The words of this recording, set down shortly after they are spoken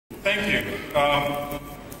Thank you.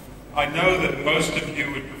 I know that most of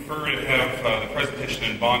you would prefer to have the presentation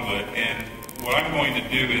in Banga, and what I'm going to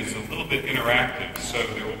do is a little bit interactive, so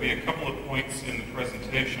there will be a couple of points in the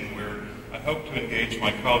presentation where I hope to engage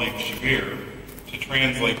my colleague Shibb to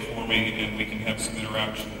translate for me, and we can have some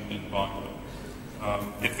interaction in Banga.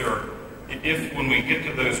 If when we get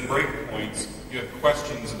to those break points, you have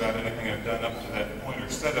questions about anything I've done up to that point or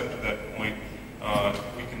said up to that point,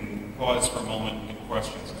 we can pause for a moment and get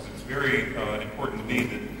questions, because it's very important to me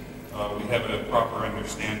that we have a proper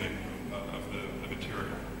understanding of the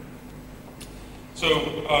material. So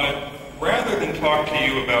rather than talk to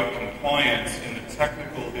you about compliance and the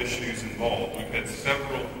technical issues involved, we've had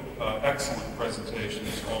several excellent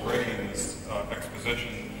presentations already in this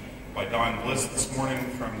exposition by Don Bliss this morning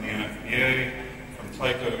from the NFPA, from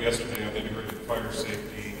Tyco yesterday on integrated fire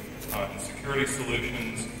safety and security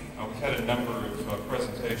solutions. We've had a number of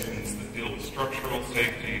presentations that deal with structural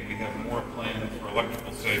safety. We have more planned for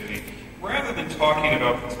electrical safety. Rather than talking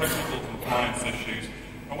about the technical compliance issues,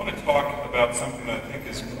 I want to talk about something that I think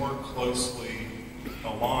is more closely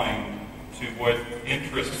aligned to what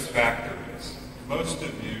interests factories. Most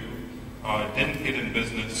of you didn't get in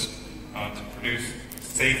business to produce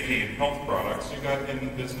safety and health products. You got in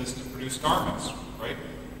the business to produce garments, right?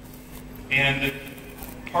 And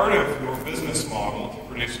part of your business model to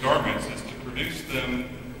produce garments is to produce them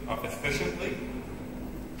efficiently,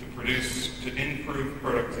 to improve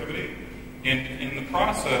productivity, and in the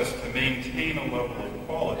process to maintain a level of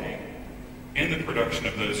quality in the production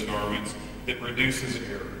of those garments that reduces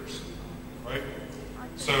errors, right?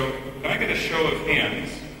 So can I get a show of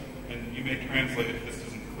hands, and you may translate if this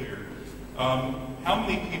isn't clear, how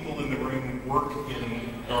many people in the room work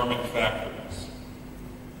in garment factories?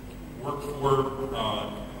 Work for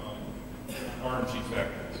RMG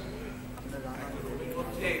factories?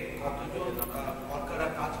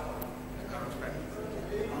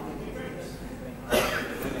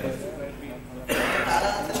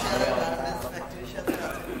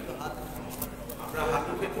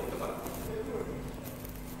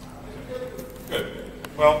 Good.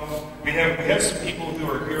 Well, we have some people who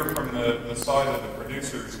are here from the side of the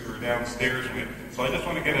producers who are downstairs. So I just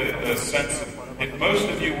want to get a sense of, if most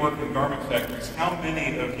of you work in garment factories, how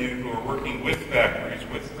many of you who are working with factories,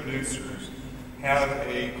 with producers, have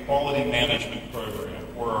a quality management program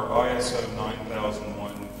or are ISO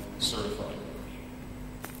 9001 certified?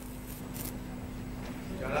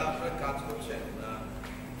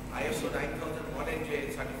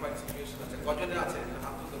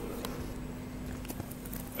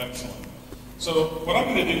 Excellent. So what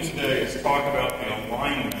I'm going to do today is talk about the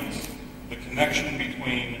alignment, the connection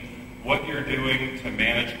between what you're doing to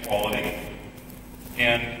manage quality,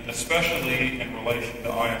 and especially in relation to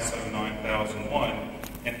ISO 9001,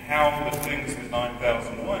 and how the things that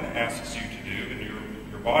 9001 asks you to do, and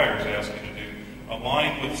your buyers ask you to do,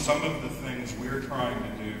 align with some of the things we're trying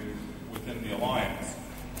to do within the Alliance.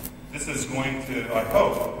 This is going to, I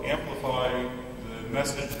hope, amplify the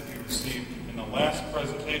message that you received in the last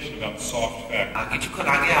presentation about soft factories. কিছুক্ষণ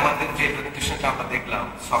আগে আমাদের যে প্রেজেন্টেশনটা আমরা দেখলাম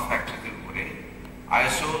soft ফ্যাক্টরির উপরে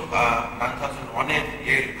ISO 9001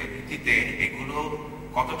 এর ভিত্তিতে এগুলো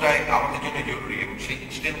কতটা আমাদের জন্য জরুরি এবং সেই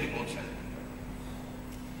জিনিসটা উনি বলছেন।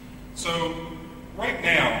 So right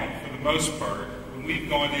now, for the most part, when we've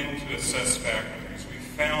gone in to assess factories,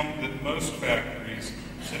 we've found that most factories,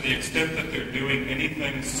 to the extent that they're doing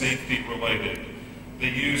anything safety related,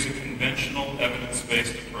 they use a conventional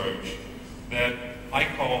evidence-based approach that I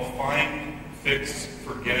call find, fix,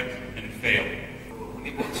 forget, and fail.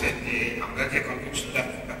 উনি বলছেন যে আমরা যে conventional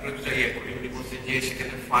অ্যাপ্রোচটা ইয়ে করি, উনি বলছেন যে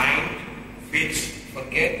সেখানে ফাইন্ড, ফিক্স,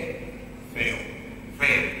 ফরগেট,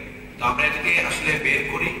 ফেল। তো আমরা এটাকে আসলে বের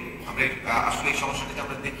করি, আমরা আসলে এই সমস্যাটাকে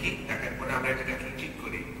আমরা দেখি, দেখার পরে আমরা এটাকে আসলে ঠিক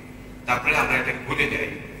করি, তারপরে আমরা এটাকে ভুলে যাই,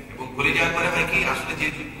 এবং ভুলে যাওয়ার পরে হয় কি আসলে যে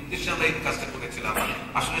উদ্দেশ্যে আমরা এই কাজটা করেছিলাম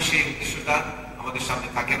আসলে সেই উদ্দেশ্যটা আমাদের সামনে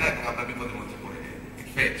থাকে না এবং আমরা বিপদের মধ্যে পড়ে যাই। It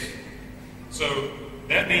fails. So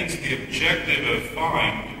that means the objective of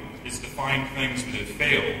find is to find things that have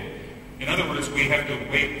failed. In other words, we have to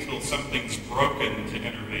wait until something's broken to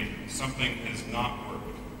intervene. Something has not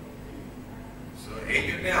worked. So এই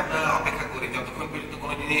জন্য আমরা অপেক্ষা করি যতক্ষণ পর্যন্ত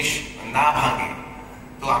কোনো জিনিস না ভাঙে।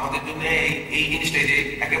 তো আমাদের জন্য এই জিনিসটা যে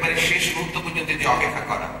একেবারে শেষ মুহূর্ত পর্যন্ত যে অপেক্ষা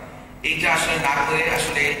করা, এইটা আসলে না করে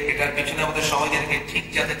আসলে এটার পেছনে আমাদের সময় যেটাকে ঠিক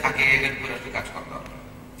যাতে থাকে এটার উপরে আসলে কাজ করতে হবে।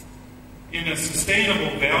 In a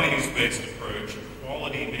sustainable values-based approach, a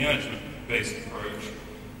quality management-based approach,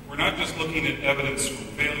 we're not just looking at evidence from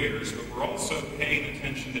failures, but we're also paying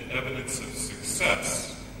attention to evidence of success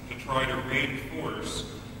to try to reinforce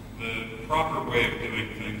the proper way of doing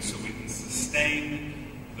things so we can sustain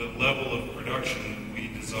the level of production we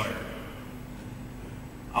desire.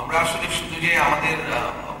 আমরা আসলে শুধু যে আমাদের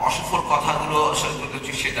অসফল কথাগুলো আসলে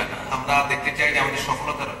বলছি সেটা না, আমরা দেখতে চাই যে আমাদের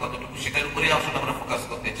সফলতার কতটুকু সেটার উপরে আসলে আমরা ফোকাস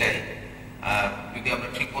করতে চাই, যদি আমরা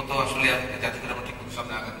ঠিক মতো আসলে যাতে করে আমরা ঠিক মতো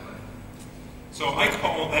সামনে আগাতে পারি। So I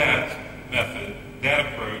call that method, that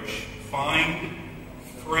approach, find,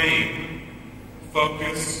 frame,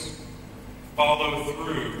 focus, follow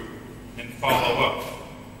through, and follow up.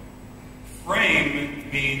 Frame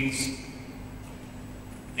means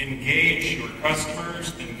engage your customers,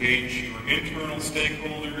 engage your internal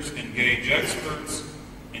stakeholders, engage experts,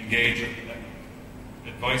 engage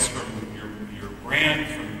advice from your brand,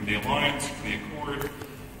 from the alliance, from the accord,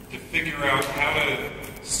 to figure out how to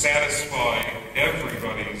satisfy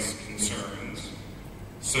everybody's concerns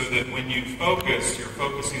so that when you focus, you're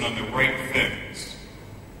focusing on the right things.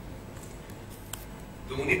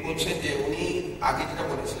 তো উনি বলছেন যে উনি আগে যেটা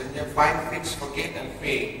বলেছিলেন যে find, fix, forget and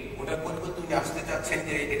pay, ওটার পরিবর্তে উনি আসতে চাচ্ছেন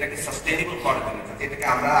যে এটাকে সাস্টেইনেবল করার জন্য, যাতে এটাকে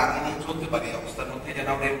আমরা আগে নিয়ে চলতে পারি অবস্থার মধ্যে, যেন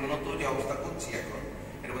আমরা উন্নত যে অবস্থা করছি এখন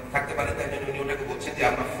এর মধ্যে থাকতে পারি। তাই জন্য উনি ওটাকে বলছেন যে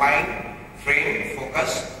আমরা find, frame,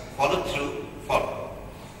 focus, follow through, follow.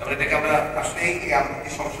 তারপরে এটাকে আমরা আসলে এই আমাদের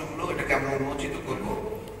যে সমস্যাগুলো এটাকে আমরা উন্মোচিত করব,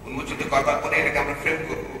 উন্মোচিত করবার পরে এটাকে আমরা ফ্রেম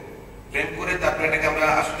করব, ফ্রেম করে তারপরে এটাকে আমরা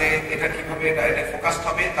আসলে এটা কিভাবে এটা ফোকাসড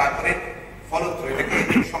হবে, তারপরে ফলো থ্রু, এটাকে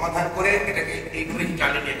সমাধান করে এটাকে এইভাবে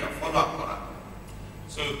চালিয়ে নিয়ে যাওয়া, ফলো আপ করা।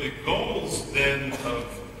 So the goals then of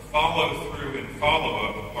follow through and follow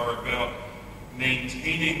up are about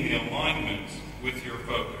maintaining the alignment with your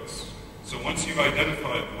focus. So once you've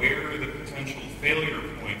identified where the potential failure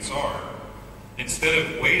points are, instead of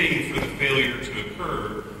waiting for the failure to occur,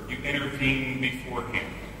 you intervene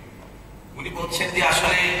beforehand. উনি বলছেন যে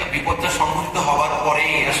আসলে বিপদটা সংঘটিত হওয়ার পরে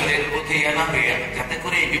আসলে এর মধ্যে না হয়ে যাতে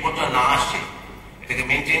করে এই বিপদটা না আসে এটাকে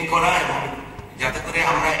মেনটেন করা এবং যাতে করে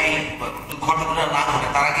আমরা এই দুর্ঘটনা না ঘটে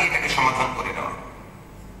তার আগে এটাকে সমাধান করে দেওয়া।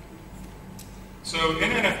 So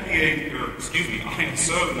in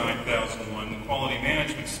ISO 9001, the quality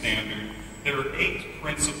management standard, there are 8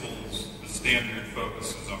 principles the standard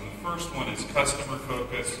focuses on. The first one is customer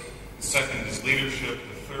focus, the second is leadership,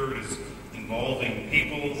 the third is involving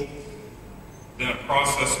people, then a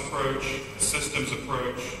process approach, a systems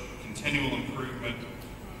approach, continual improvement,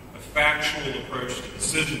 a factual approach to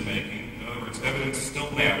decision making, in other words, evidence still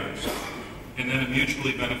matters, and then a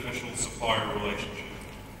mutually beneficial supplier relationship.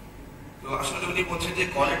 তো আসলে উনি বলছেন যে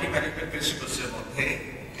quality management principles এর মধ্যে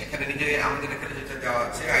এখানে আমাদের এখানে যেটা দেওয়া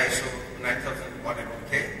আছে আইএসও 9001 এর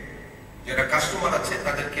মধ্যে, যারা কাস্টমার আছে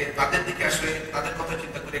তাদের দিকে আসলে তাদের কথা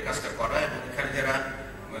চিন্তা করে কাজটা করা, এবং এখানে যারা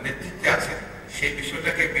নেতৃত্বে আছে সেই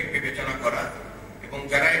বিষয়টাকে বিবেচনা করা, এবং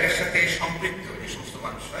যারা এটার সাথে সম্পৃক্ত যে সমস্ত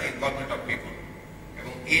মানুষরা, ইনভলভমেন্ট অফ পিপল,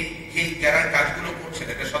 এবং এই যারা কাজগুলো করছেন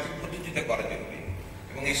এটা সঠিক পদ্ধতিতে করা জরুরি,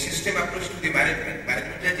 এবং এই সিস্টেম অ্যাপ্রোচ টু দি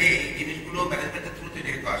ম্যানেজমেন্টের যে এই জিনিসগুলো ম্যানেজমেন্টের থ্রুতে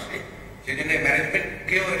যেহেতু আসে সেই জন্য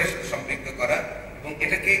ম্যানেজমেন্টকেও এটার সাথে সম্পৃক্ত করা এবং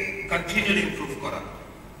এটাকে কন্টিনিউলি ইমপ্রুভ করা,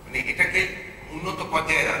 মানে এটাকে উন্নত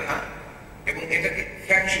পর্যায়ে রাখা, এবং এটাকে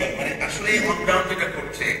ফ্যাকচুয়াল মানে আসলে অন গ্রাউন্ড যেটা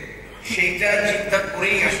করছে সেইটা চিন্তা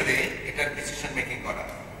করেই আসলে এটার ডিসিশন মেকিং করা।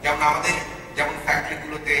 যেমন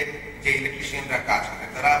ফ্যাক্টরিগুলোতে যে ইলেকট্রিশিয়ানরা কাজ করে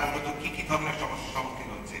তারা মূলত কি কি ধরনের সমস্যার সম্মুখীন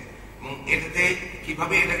হচ্ছে এবং এটাতে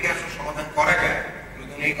কিভাবে এটাকে আসলে সমাধান করা যায়,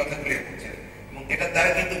 নতুন এই কথাগুলো বলছেন, এবং এটার দ্বারা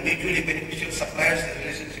কিন্তু মিউচুয়ালি বেনিফিশিয়াল সাপ্লায়ার্স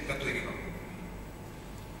রিলেশনশিপটা তৈরি হবে।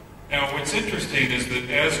 Now, what's interesting is that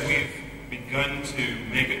as we've begun to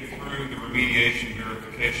make it through the remediation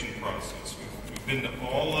verification process, we've been to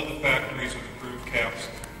all of the factories with approved caps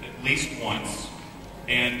at least once,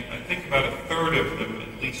 and I think about a third of them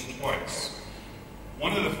at least twice.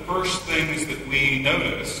 One of the first things that we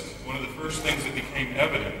noticed, one of the first things that became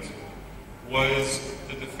evident, was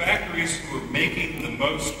that the factories who were making the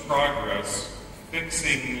most progress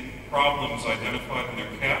fixing problems identified in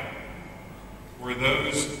their cap were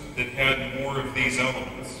those that had more of these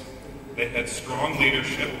elements. They had strong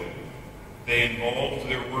leadership, they involved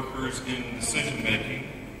their workers in decision making,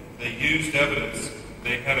 they used evidence,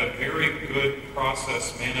 they had a very good process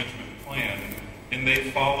management plan, and they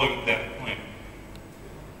followed that plan.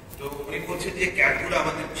 তো উনি বলছেন যে ক্যাপগুলো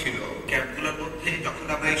আমাদের ছিল, ক্যাপগুলোর মধ্যে যখন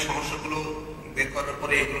আমরা এই সমস্যাগুলো বের করার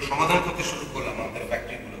পরে এগুলো সমাধান করতে শুরু করলাম আমাদের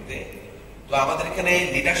ফ্যাক্টরিগুলোতে, তো আমাদের এখানে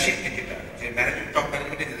লিডারশিপ যেটা যে ম্যানেজমেন্ট টপ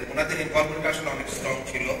ম্যানেজমেন্টে ওনাদের ইনভলভমেন্ট আসলে অনেক স্ট্রং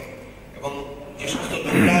ছিল, এবং যে সমস্ত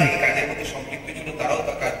লোকরা এই কাজের মধ্যে সম্পৃক্ত ছিল তারাও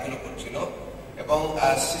তার কাজগুলো করছিল, এবং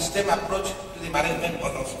system approach to the management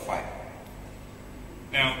was also fine.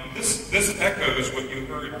 Now, this echoes what you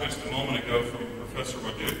heard just a moment ago from Professor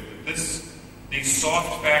Wajid. These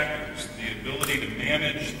soft factors, the ability to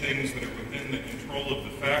manage things that are within the control of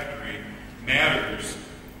the factory, matters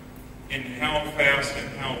in how fast and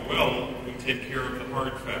how well we take care of the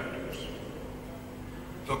hard factors.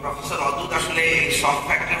 তো professor অদ্ভুত আসলে এই soft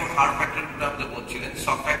factory এবং hard ফ্যাক্টরির উপরে আমাদের বলছিলেন।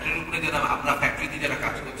 Soft ফ্যাক্টরির উপরে যারা আমরা ফ্যাক্টরিতে যারা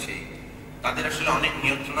কাজ করছি তাদের আসলে অনেক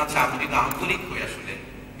নিয়ন্ত্রণ আছে। আমরা যদি আন্তরিক হই আসলে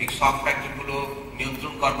এই সফট ফ্যাক্টরিগুলো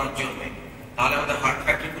নিয়ন্ত্রণ করবার জন্য, তাহলে আমাদের হার্ড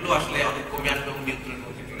ফ্যাক্টরিগুলো আসলে অনেক কমে আসবে এবং নিয়ন্ত্রণের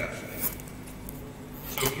মধ্যে চলে আসবে।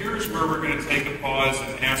 So here's where we're going to take a pause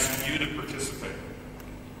and ask you to participate.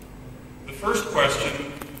 The first question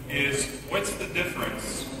is, what's the difference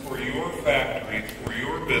for your factory, for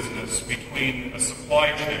your business, between a supply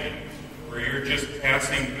chain where you're just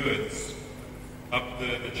passing goods up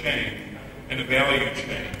the chain and a value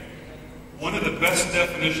chain? One of the best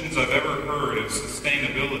definitions I've ever heard of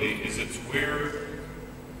sustainability is it's where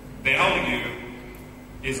value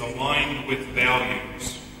is aligned with values.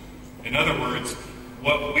 In other words,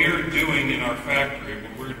 what we're doing in our factory,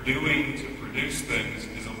 what we're doing to produce things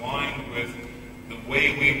is aligned with the way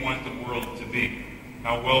we want the world to be.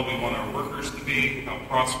 How well we want our workers to be, how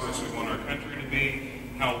prosperous we want our country to be,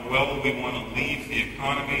 how well we want to leave the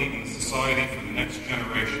economy and the society for the next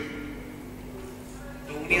generation.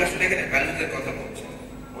 তো উনি আসলে এখানে ভ্যালুজের কথা বলছেন।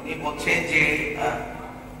 উনি বলছেন যে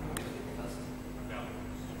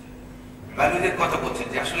ভ্যালুজের কথা বলছেন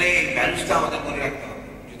যে আসলে এই ভ্যালুজটা আমাদের মনে রাখতে হবে।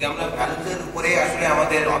 যদি আমরা ভ্যালুজের উপরে আসলে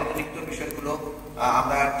আমাদের অন্তর্নিহিত বিষয়গুলো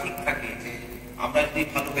আমরা ঠিক থাকি, যে আমরা যদি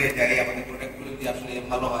ভালো হয়ে যাই, আমাদের প্রোডাক্টগুলো যদি আসলে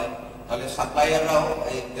ভালো হয়, তাহলে সাপ্লায়াররাও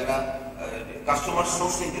যারা কাস্টমার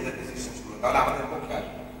সোর্সিং যেটা ডিসিশনগুলো, তাহলে আমাদের পক্ষে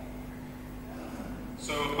আসবে।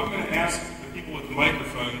 So I'm going to ask the people with the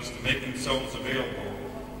microphones to make themselves available.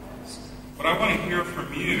 What I want to hear from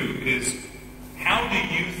you is, how do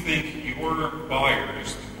you think your buyers,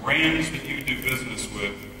 the brands that you do business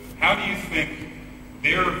with, how do you think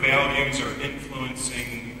their values are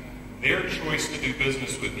influencing their choice to do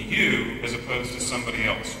business with you as opposed to somebody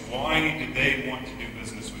else? Why do they want to do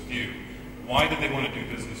business with you? Why do they want to do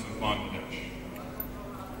business with Bangladesh?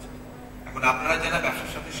 এখন আপনারা যারা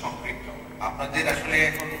ব্যবসার সাথে সম্পৃক্ত, আপনাদের আসলে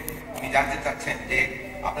এখন উনি জানতে চাচ্ছেন যে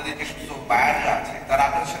আপনাদের যে সমস্ত বায়াররা আছে তারা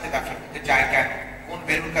আপনাদের সাথে ব্যবসা করতে চায় কেন, কোন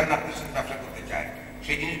ভ্যালুর কারণে আপনাদের সাথে ব্যবসা করতে চায়,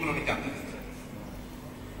 সেই জিনিসগুলো উনি জানতে চাচ্ছেন।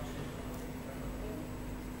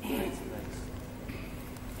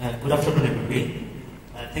 Good afternoon, everybody.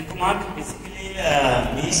 Thank you, Mark. Basically,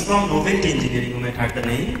 he is from Novelty Engineering, you might have heard the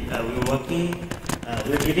name. We were working, we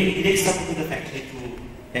were giving direct support to the factory to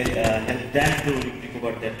help them to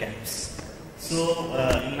recover their caps. So,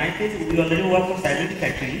 in my case, we already work for stability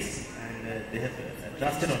factories, and they have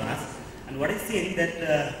trusted on us. And what I see is that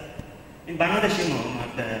in Bangladesh,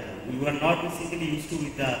 we were not basically used to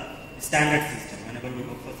with the standard system. Whenever we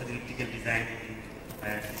work for electrical design,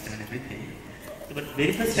 fire system, and everything. But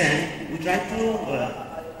very first time, we try to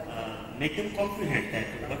make them comprehend that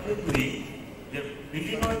what we are doing, we are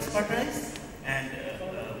bringing our expertise, and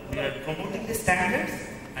we are promoting the standards,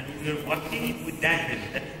 and we are working with that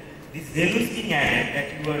value. That this value is being added, that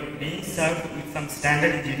you are being served with some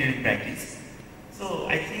standard engineering practice. So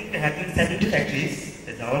I think having 70 factories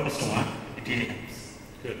as our customer, it really helps.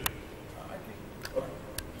 Good.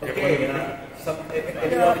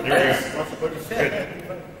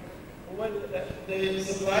 Well, the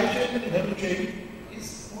supply chain and value chain is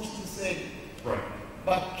mostly the same. Right.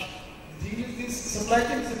 But this supply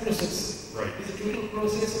chain is a process. Right. It's a total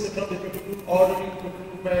process of the ordering,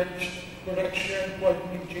 procurement, production, quality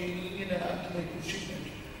maintaining, and ultimately shipment.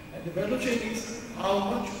 And the value chain is how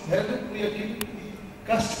much value we are giving to the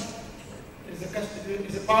customer.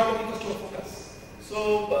 It's a part of the customer focus. So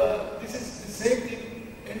this is the same thing.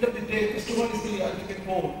 End of the day, customer is the ultimate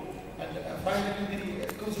goal, and finally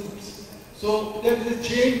the consumers. So there is a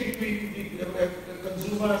chain between the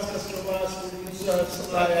consumers, customers, producers,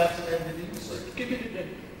 suppliers, and everything. So keep it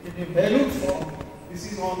in a valued form. This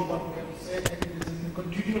is all what we have to say, and it is a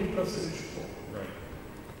continual process it should go. Right.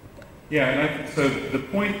 Yeah, and so the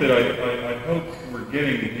point that I hope we're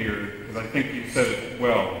getting here, because I think you said it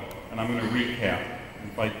well, and I'm going to recap.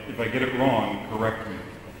 If I get it wrong, correct me.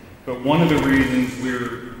 But one of the reasons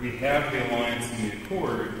we have the alliance and the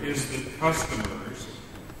accord is that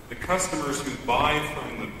the customers who buy from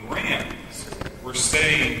the brands were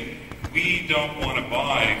saying, we don't want to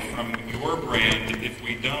buy from your brand if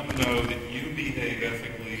we don't know that you behave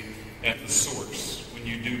ethically at the source when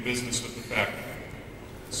you do business with the factory.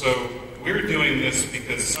 So we're doing this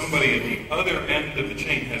because somebody at the other end of the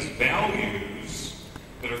chain has values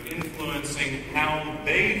that are influencing how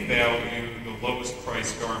they value the lowest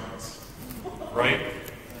priced garments, right?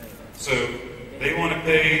 So they want to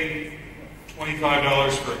pay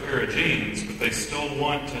 $25 for a pair of jeans, but they still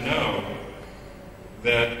want to know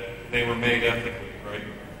that they were made ethically, right?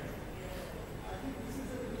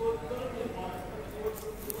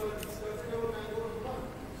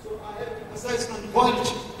 So I have emphasized on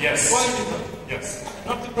quality. Yes. Quality. Yes.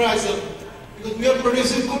 Not the price of, because we are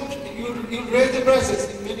producing good, you raise the prices.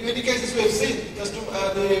 In many cases we have seen,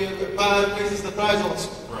 the buyer raises the price also.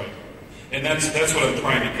 Right. And that's what I'm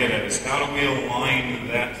trying to get at, is how do we align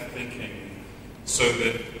that thinking so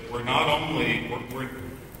that we're not only,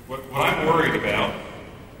 what I'm worried about,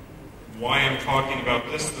 why I'm talking about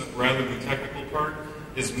this rather than the technical part,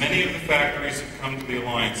 is many of the factories have come to the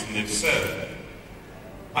alliance and they've said,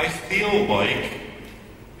 I feel like,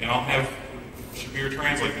 and I'll have Shabir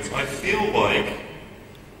translate this, I feel like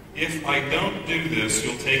if I don't do this,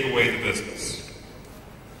 you'll take away the business.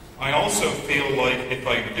 I also feel like if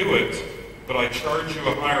I do it, but I charge you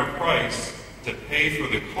a higher price to pay for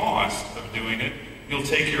the cost of doing it, you'll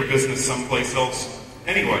take your business someplace else.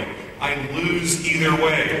 Anyway, I lose either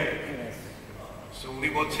way. So উনি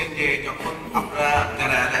বলছেন যে যখন আমরা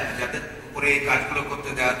যারা যাদের উপরে এই কাজগুলো করতে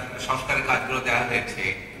দেওয়ার সংস্কারের কাজগুলো দেওয়া হয়েছে,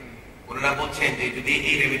 ওনারা বলছেন যে যদি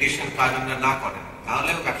এই রেমিডিয়েশন কাজ আমরা না করেন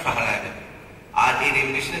তাহলেও ব্যবসা হারায় যাবে। আর এই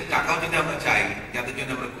রেমিডিয়েশনের টাকাও যদি আমরা চাই যাদের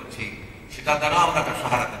জন্য আমরা করছি, সেটা দ্বারাও আমরা ব্যবসা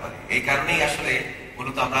হারাতে পারি। এই কারণেই আসলে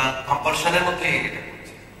মূলত আমরা কম্পালশনের মধ্যে এটা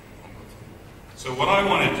করছি। So what I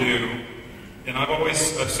want to do, and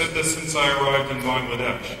I've said this since I arrived in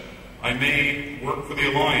Bangladesh, I may work for the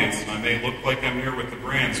alliance and I may look like I'm here with the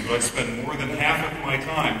brands, but I spend more than half of my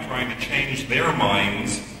time trying to change their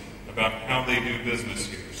minds about how they do business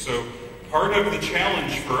here. So part of the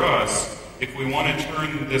challenge for us, if we want to turn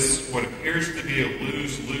this, what appears to be a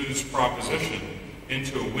lose-lose proposition,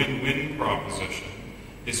 into a win-win proposition,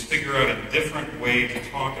 is figure out a different way to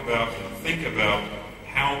talk about and think about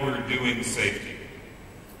how we're doing safety.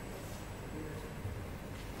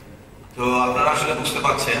 তো আপনারা আসলে বুঝতে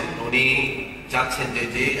পারছেন উনি চাচ্ছেন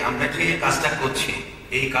যে আমরা যে কাজটা করছি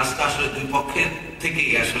এই কাজটা আসলে দুই পক্ষের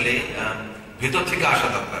থেকেই আসলে ভেতর থেকে আসা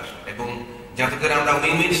দরকার, এবং যাতে করে আমরা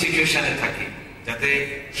উইন উইন সিচুয়েশনে থাকি, যাতে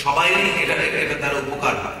সবাই এটা দ্বারা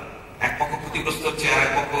উপকার হয়। এক পক্ষ ক্ষতিগ্রস্ত হচ্ছে আর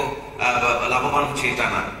এক পক্ষ লাভবান হচ্ছে, এটা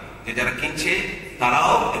না, যে যারা কিনছে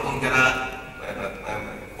তারাও এবং যারা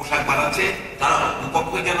পোশাক বানাচ্ছে তারাও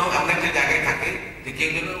দুপক্ষই যেন এমন একটা জায়গায় থাকে যে কেউ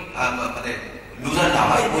যেন মানে লুজার না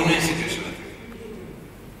হয়, উইন উইন সিচুয়েশনে।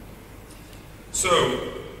 So,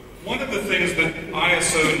 one of the things that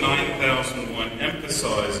ISO 9001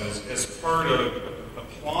 emphasizes as part of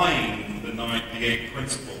applying the 8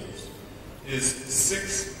 principles is 6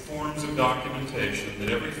 forms of documentation that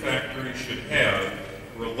every factory should have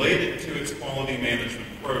related to its quality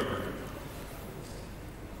management program.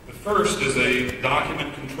 The first is a document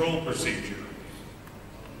control procedure.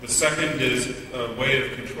 The second is a way of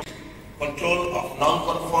control of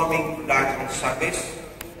non-conforming product and service,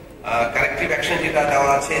 corrective action যেটা দেওয়া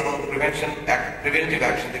আছে এবং preventive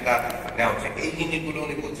action যেটা নেওয়া হচ্ছে। এই জিনিসগুলো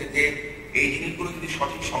উনি বলছেন যে এই জিনিসগুলো যদি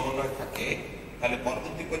সঠিক সমন্বয় থাকে তাহলে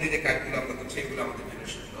পরবর্তী পর্যায়ে যে কাজগুলো আমরা করছি এগুলো আমাদের জন্য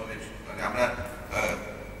মানে আমরা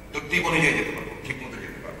তরতিব অনুযায়ী যেতে পারবো, ঠিক মতো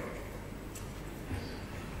যেতে পারবো।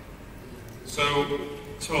 So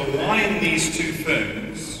to align these two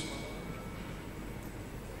things,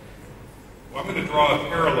 I'm going to draw a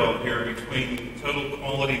parallel here between total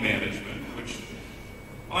quality management, which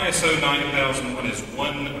ISO 9001 is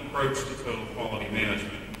one approach to total quality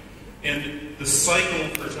management. And the cycle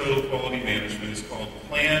for total quality management is called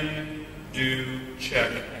plan, do,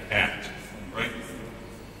 check, act, right?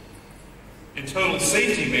 In total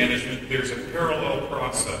safety management, there's a parallel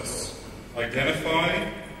process. Identify,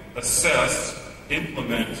 assess,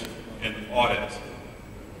 implement, and audit.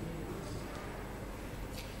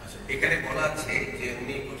 এখানে বলা আছে যে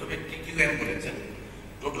উনি প্রথমে TQM বলেছেন,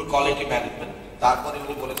 total quality management, তারপরে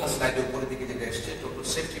উনি বলেছেন স্লাইডের উপরের দিকে যেটা এসছে total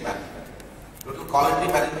safety management. Total quality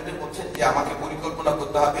ম্যানেজমেন্টে বলছেন যে আমাকে পরিকল্পনা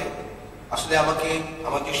করতে হবে, আসলে আমাকে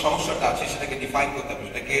আমার যে সমস্যাটা আছে সেটাকে ডিফাইন করতে হবে,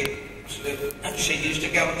 সেটাকে আসলে সেই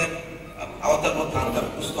জিনিসটাকে আমাদের আওতার মধ্যে আনতে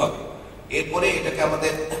হবে, বুঝতে হবে। এরপরে এটাকে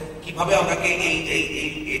আমাদের কিভাবে আমরাকে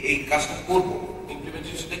এই কাজটা করবো,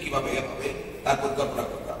 ইমপ্লিমেন্টেশনটা কিভাবে হবে তার পরিকল্পনা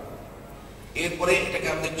করতে হবে। এরপরে এটাকে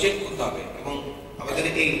আমাদের চেক করতে হবে এবং আমাদের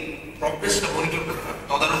এই প্রগ্রেসটা মনিটর করতে হবে,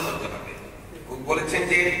 তদারক করতে হবে। বলেছেন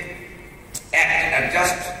যে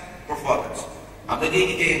অ্যাডজাস্ট পারফরম্যান্স, আমরা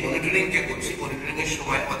যে মনিটরিং যে করছি মনিটরিং এর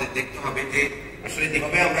সময় আমাদের দেখতে হবে যে আসলে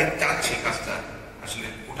যেভাবে আমরা চাচ্ছি কাজটা আসলে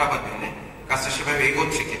উঠাবার জন্য কাজটা সেভাবে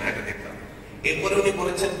এগোচ্ছে কিনা এটা দেখতে হবে। এরপরে উনি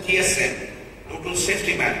বলেছেন TSM, টোটাল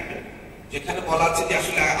সেফটি ম্যানেজমেন্ট, যেখানে বলা আছে যে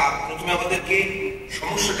আসলে প্রথমে আমাদেরকে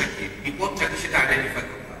সমস্যাটা কি, বিপদটা কি সেটা আইডেন্টিফাই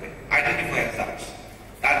করতে হবে, আইডেন্টিফাই সার্চ,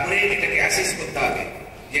 তারপরে এটাকে অ্যাসেস করতে হবে,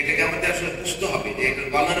 যে এটাকে আমাদের আসলে বুঝতে হবে যে এটার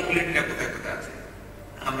ভালনারেবিলিটিটা কোথায় কোথায় আছে,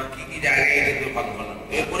 আমরা কি কি জায়গায় এটাকে ভালো করলাম।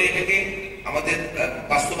 এরপরে এটাকে আমাদের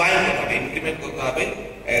বাস্তবায়ন করতে হবে, ইমপ্লিমেন্ট করতে হবে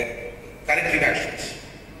কারেক্টিভ অ্যাকশনস,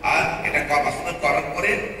 আর এটা বাস্তবায়ন করার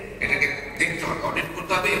পরে এটাকে দেখতে হবে, অডিট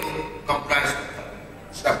করতে হবে এবং কমপ্লায়েন্স করতে হবে,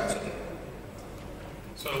 সেটা বুঝতে হবে।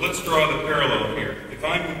 So let's draw the parallel here. If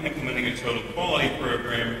I'm implementing a total quality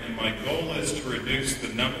program and my goal is to reduce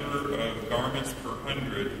the number of garments per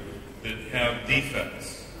 100 that have defects,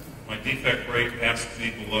 my defect rate has to be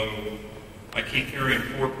below, I keep hearing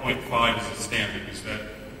 4.5 as a standard, is that?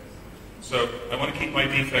 So I want to keep my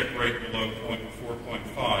defect rate below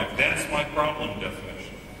 4.5. That's my problem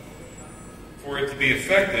definition. For it to be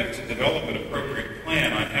effective, to develop an appropriate plan,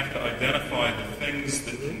 I have to identify the things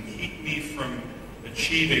that can keep me from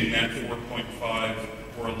achieving that 4.5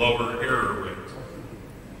 or lower error rate.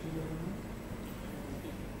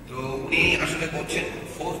 তো উনি আসলে বলছেন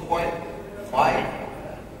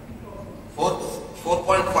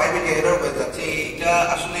 4.5 এর error হয়ে যাচ্ছে, এটা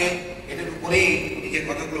আসলে এটার উপরেই উনি যে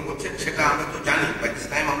কথাগুলো বলছেন সেটা আমরা তো জানি, বাই দিস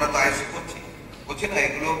টাইম আমরা তো আইএসও করছি না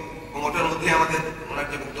এগুলো, এবং ওটার মধ্যে আমাদের ওনার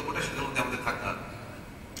যে বক্তব্যটা সেটার মধ্যে আমাদের থাকতে হবে।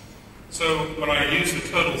 So when I use the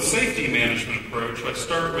total safety management approach, I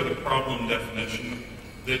start with a problem definition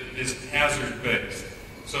that is hazard-based.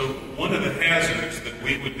 So one of the hazards that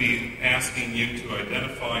we would be asking you to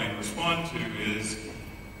identify and respond to is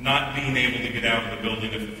not being able to get out of the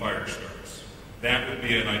building if the fire starts. That would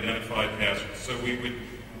be an identified hazard. So we would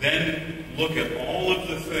then look at all of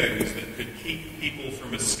the things that could keep people from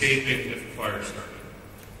escaping if the fire started.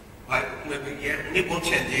 উনি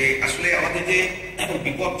বলছেন যে আসলে আমাদের যে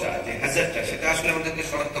বিপদটা, যে হ্যাজার্ডটা, সেটা আসলে আমাদেরকে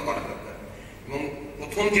শনাক্ত করা দরকার। এবং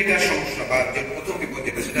প্রথম যেটা সমস্যা বা যে প্রথম বিপদ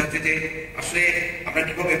যেটা, সেটা হচ্ছে যে আসলে আমরা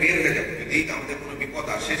কিভাবে বের হয়ে যাবো যদি আমাদের কোনো বিপদ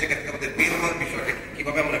আসে, সেখান থেকে আমাদের বের হওয়ার বিষয়টা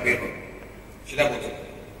কিভাবে আমরা বের হবো সেটা বলছেন।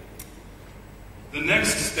 The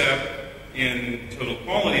next step in total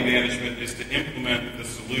quality management is to implement the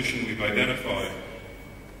solution we've identified.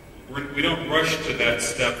 We don't rush to that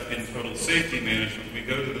step in total safety management. We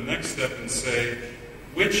go to the next step and say,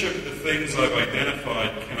 which of the things I've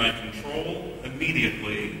identified can I control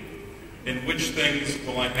immediately, and which things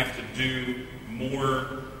will I have to do more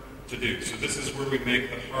to do? So this is where we make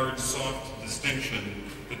the hard-soft distinction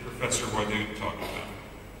that Professor Wadud talked about.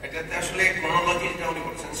 এটাতে আসলে chronology যেটা উনি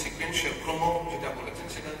বলেছেন, sequential ক্রম যেটা বলেছেন,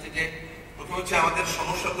 সেটা হচ্ছে যে প্রথমে হচ্ছে আমাদের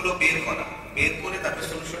সমস্যাগুলো বের করা, বের করে তারপরে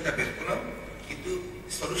সলিউশনটা বের করা, কিন্তু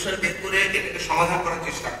সলিউশন বের করে এটাকে সমাধান করার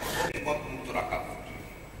চেষ্টা করবো, বিপদ মুক্ত রাখা।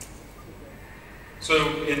 So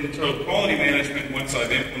in total quality management, once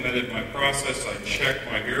I've implemented my process, I check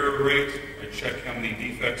my error rate, I check how many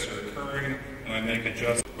defects are occurring, and I make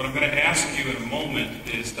adjustments. What I'm going to ask you in a moment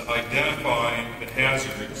is to identify the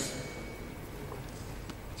hazards.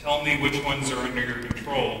 Tell me which ones are under your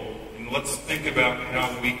control, and let's think about how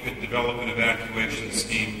we could develop an evacuation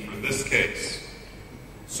scheme for this case.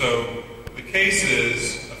 So the case is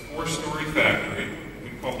a 4-story factory. We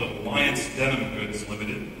call it Alliance Denim Goods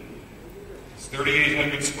Limited. It's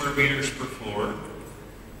 3,800 square meters per floor.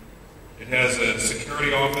 It has a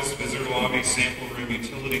security office, visitor lobby, sample room,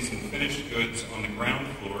 utilities, and finished goods on the ground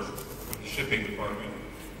floor with the shipping department.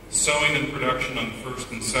 Sewing and production on the first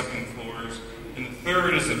and second floors. And the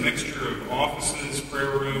third is a mixture of offices,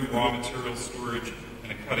 prayer room, raw material storage, and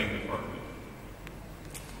a cutting department.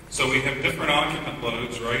 So we have different occupant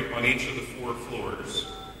loads, right, on each of the 4 floors.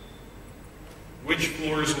 Which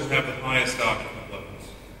floors will have the highest occupant loads?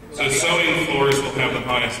 So sewing floors will have the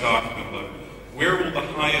highest occupant load. Where will the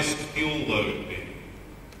highest fuel load be?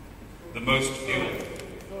 The most fuel?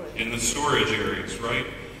 In the storage areas, right?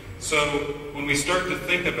 So when we start to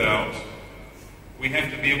think about, we have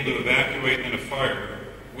to be able to evacuate in a fire,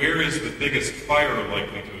 where is the biggest fire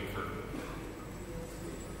likely to occur?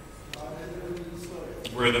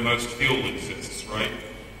 Where the most fuel exists, right?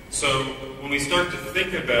 So when we start to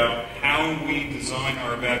think about how we design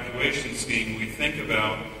our evacuation scheme, we think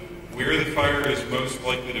about where the fire is most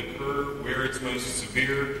likely to occur, where it's most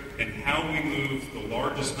severe, and how we move the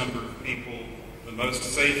largest number of people the most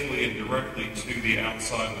safely and directly to the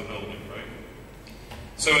outside of the building, right?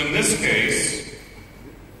 So in this case,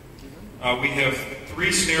 we have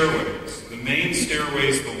 3 stairways. The main stairway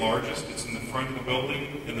is the largest. It's in the front of the building,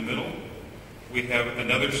 in the middle. We have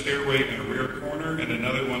another stairway in a rear corner and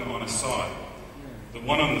another one on a side. The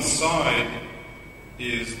one on the side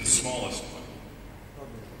is the smallest one.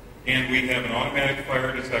 And we have an automatic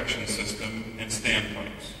fire detection system and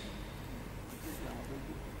standpipes.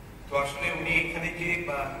 তো আসলে উনি এখানে যে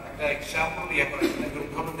একটা example করেছেন, একটা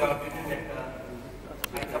উদাহরণ দেওয়ার জন্য একটা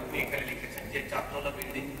আপনি এখানে লিখেছেন যে 4তলা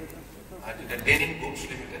বিল্ডিং, যেটা ডেনিম গুডস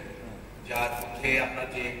লিমিটেড, যার মধ্যে আপনার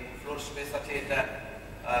যে ফ্লোর স্পেস আছে এটা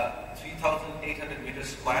 3,800 meters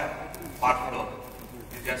square per floor.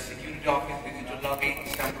 These are security office, visitor lobby,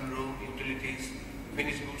 sample room, utilities,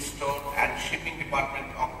 finished goods store, and shipping department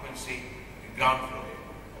occupancy, the ground floor.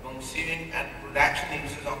 Among sewing and production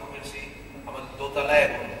uses occupancy, আমাদের দোতলায়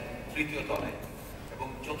এবং তৃতীয় তলায়, এবং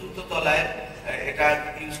চতুর্থ তলায় এটা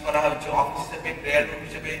ইউজ করা হচ্ছে অফিস হিসেবে, প্রেয়ার রুম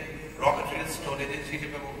হিসেবে, র মেটেরিয়াল স্টোরেজ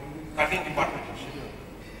হিসেবে এবং কাটিং ডিপার্টমেন্ট হিসেবে।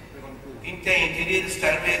 তিনটে ইন্টেরিয়র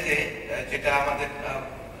স্টারওয়েতে যেটা আমাদের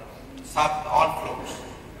সাব অল ফ্লোরস।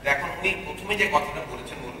 এখন উনি প্রথমে যে কথাটা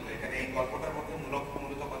বলেছেন, মূলত এখানে এই গল্পটার মধ্যে মূলত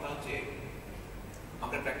কথা হচ্ছে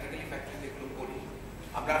আমরা প্র্যাকটিক্যালি ফ্যাক্টরিতে এগুলো করি।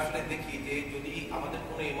 আমরা আসলে দেখি যে যদি আমাদের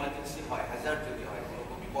কোনো ইমার্জেন্সি হয়, হ্যাজার্ড যদি হয়,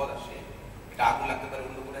 কোনো বিপদ আসে, এটা আগুন লাগতে পারে,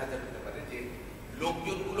 অন্য কোনো হ্যাজার্ড হতে পারে, যে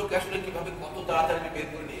লোকজনগুলোকে আসলে কিভাবে কত তাড়াতাড়ি বের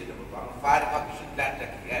করে নিয়ে যাবো, ফায়ার এভাকুয়েশন প্ল্যানটা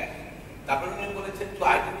কি। তারপরে উনি বলেছেন টু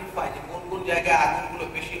আইডেন্টিফাই যে কোন কোন জায়গায় আগুনগুলো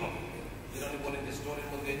বেশি হবে। যেটা উনি বলেন যে স্টোরের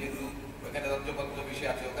মধ্যে যেগুলো ওখানে তথ্যপত্র বেশি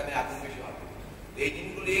আছে, ওখানে আগুন বেশি হবে। এই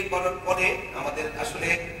জিনিসগুলো করার পরে আমাদের আসলে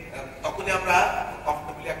তখনই আমরা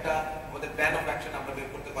কমফর্টেবলি একটা আমাদের প্ল্যান অফ অ্যাকশন আমরা বের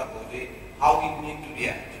করতে পারবো যে how we need to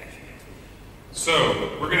react. So,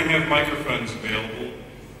 we're going to have microphones available.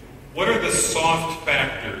 What are the soft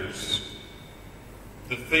factors,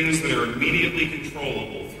 the things that are immediately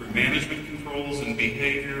controllable through management controls and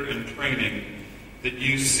behavior and training that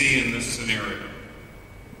you see in this scenario?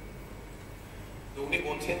 তো উনি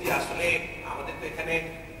বলছেন যে আসলে আমাদের তো এখানে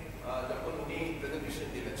যখন উনি প্রেজেন্টেশন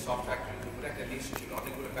দিলেন সফট ফ্যাক্টরির উপরে একটা লিস্ট ছিল,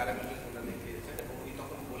 অনেকগুলো প্যারামিটার ওনারা দেখিয়েছেন, এবং উনি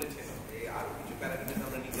তখন বলেছেন যে আরো কিছু প্যারামিটার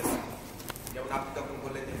আমরা নিতে পারি। যেমন আপনি তখন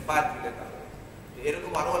বললেন যে ফায়ার বিলের ব্যাপারে,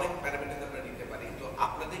 এরকম আরো অনেক প্যারামিটার আমরা নিতে পারি। তো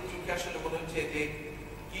আপনাদের চোখে আসলে মনে হচ্ছে যে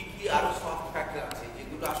কি কি আরো সফট ফ্যাক্টর আছে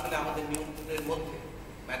যেগুলো আসলে আমাদের নিয়ন্ত্রণের মধ্যে,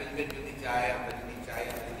 ম্যানেজমেন্ট যদি চায়, আমরা যদি চাই,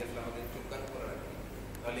 আমরা যদি আসলে আমাদের চোখ কান করে রাখি,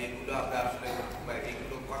 তাহলে এগুলো আমরা আসলে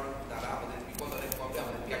এগুলো করার দ্বারা আমাদের বিপদ অনেক কমবে,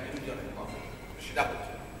 আমাদের ক্যাপাবিলিটি অনেক কমবে। সেটা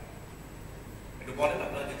বলছে একটু বলেন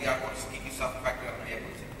আপনারা যদি আপনার কি কি সফট ফ্যাক্টর আপনি ইয়ে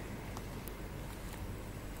করছেন।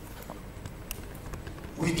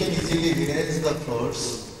 We can easily raise the floors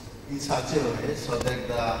in such a way so that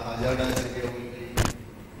the hazardous area will be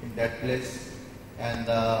in that place and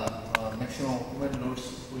the maximum human loads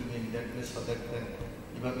will be in that place so that the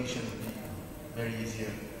evacuation will be very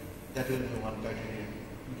easier. That will be one criteria.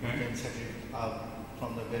 Okay. We can set it up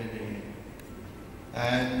from the very beginning.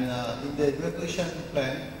 And in the evacuation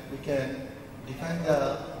plan, we can define the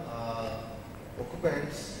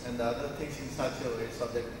occupants and the other things in such a way so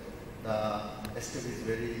that the escape is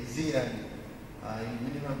very easy and in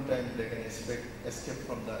minimum time they can escape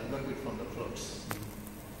from the, evacuate from the floors.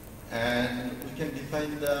 And we can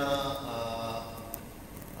define the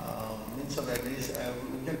means of egress,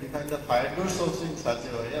 we can define the fire doors also in such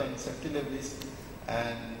a way, on safety levels,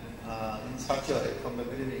 and in such a way from the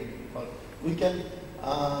very beginning. We can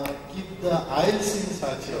keep the aisles in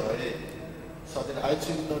such a way so that aisles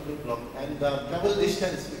will not be blocked, and the travel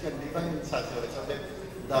distance we can define in such a way so that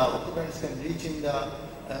the occupants can reach in the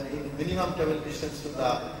in minimum travel distance to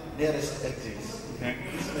the nearest exits. Okay.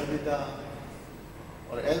 This may be the,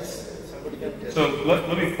 or else somebody can tell. So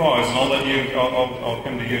let me pause, and I'll let you. I'll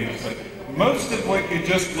come to you in just a second. Most of what you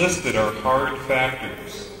just listed are hard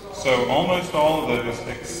factors. So almost all of those,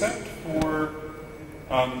 except for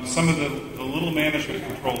some of the little management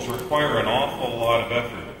controls, require an awful lot of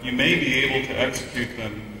effort. You may be able to execute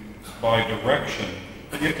them by direction,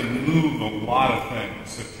 but you have to move a lot of things,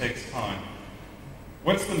 so it takes time.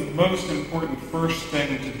 What's the most important first thing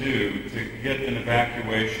to do to get an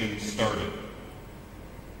evacuation started?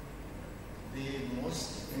 The most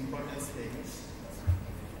important things.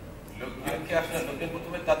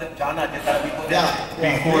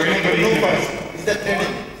 Before anybody does. Is that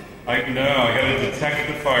training? I got to detect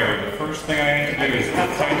the fire. The first thing I have to do is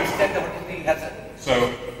detect. So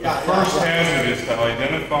the first hazard is to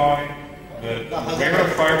identify where a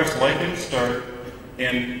fire is likely to start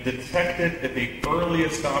and detect it at the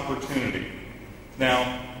earliest opportunity. Now,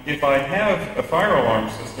 if I have a fire alarm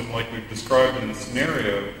system like we've described in the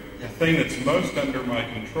scenario, the thing that's most under my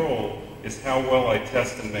control is how well I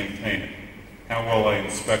test and maintain it, how well I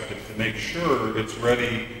inspect it to make sure it's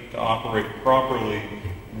ready to operate properly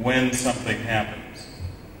when something happens.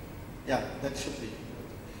 Yeah, that should be.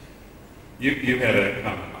 You had a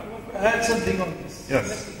comment. I had something on this. Yes.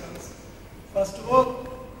 First of all,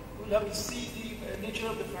 we'll have to see the nature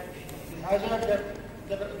of the factory, the hazard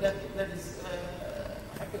that is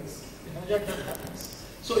happens, the hazard that happens.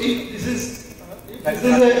 So if this is a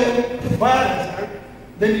fire hazard,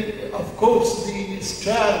 then of course the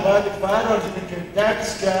strand where the fire originated,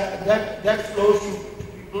 that flow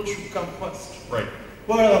should come first. Right.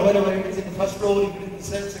 Wherever it is in the first floor, if it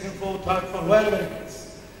is in the second floor, third floor, wherever it is.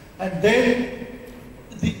 And then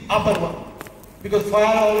the upper one, because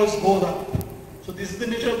fire always goes up. So this is the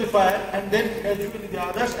nature of the fire, and then gradually the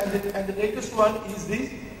others, and the latest one is the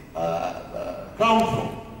ground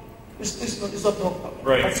floor. It's of no problem.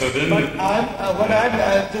 Right. So then, but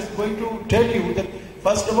I'm just going to tell you that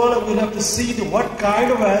first of all, we'll have to see what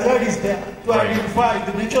kind of hazard is there to identify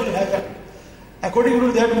the natural hazard. According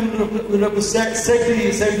to that, we'll have to set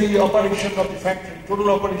the operation of the factory, total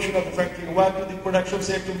operation of the factory, what to the production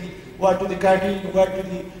set to be, what to the cutting, what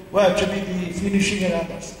to be the finishing and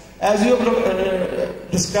others. As you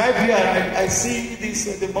have described here, I see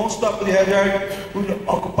the most of the hazard will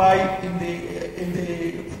occupy in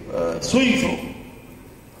the swing floor.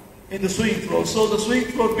 In the swing floor. So the swing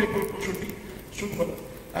floor people should follow.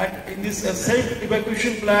 And in this safe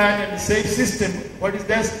evacuation plan and safe system, what is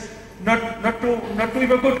that? Not to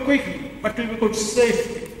evacuate quickly, but to evacuate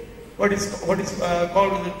safely. What is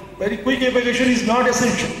called very quick evacuation is not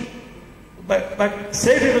essential, but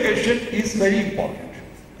safe evacuation is very important.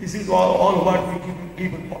 This is all what we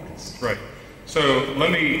give importance. Right. So let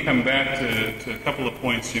me come back to a couple of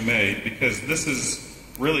points you made, because this is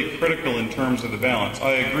really critical in terms of the balance.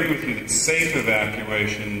 I agree with you that safe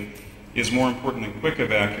evacuation is more important than quick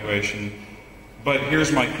evacuation, but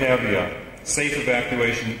here's my caveat. Safe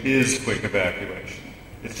evacuation is quick evacuation.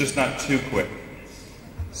 It's just not too quick.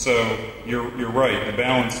 So you're right, the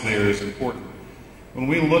balance there is important. When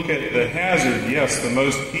we look at the hazard, yes, the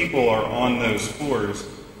most people are on those floors.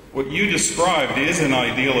 What you described is an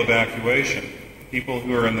ideal evacuation. People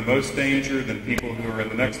who are in the most danger, then people who are in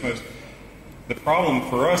the next most. The problem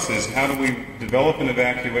for us is how do we develop an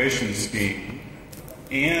evacuation scheme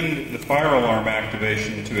and the fire alarm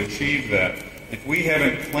activation to achieve that? If we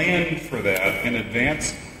haven't planned for that in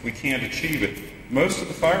advance, we can't achieve it. Most of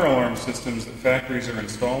the fire alarm systems that factories are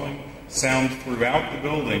installing sound throughout the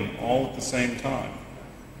building all at the same time.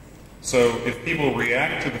 So if people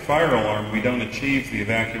react to the fire alarm, we don't achieve the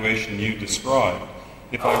evacuation you described.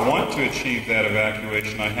 If I want to achieve that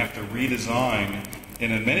evacuation, I have to redesign,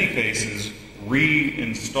 and in many cases,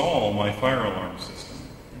 reinstall my fire alarm system,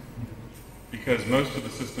 because most of the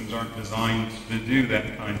systems aren't designed to do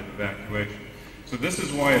that kind of evacuation. So this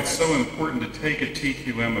is why it's so important to take a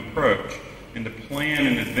TQM approach and to plan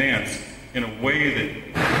in advance in a way that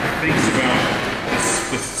thinks about the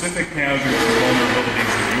specific hazards and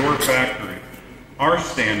vulnerabilities of your factory. Our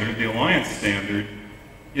standard, the Alliance standard,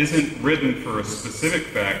 isn't written for a specific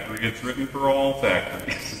factory, it's written for all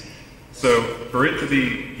factories. So for it to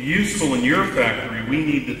be useful in your factory, we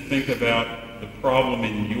need to think about the problem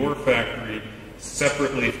in your factory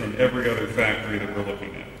separately from every other factory that we're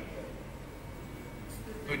looking at.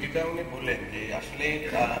 যেটা উনি বললেন যে আসলে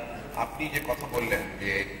আপনি যে কথা বললেন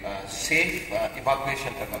যে সেফ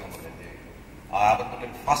ইভাকুয়েশনটার কথা বললেন যে আবার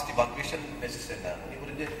বললেন ফার্স্ট ইভাকুয়েশন নেসেসারি না, উনি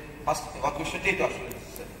বলেন যে ফার্স্ট ইভাকুয়েশনটাই তো আসলে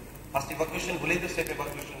নেসেসারি, ফার্স্ট ইভাকুয়েশন বলেই তো সেফ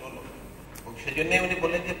ইভাকুয়েশন হলো। এবং সেজন্যই উনি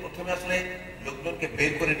বললেন যে প্রথমে আসলে লোকজনকে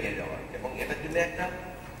বের করে নিয়ে যাওয়া, এবং এটার জন্য একটা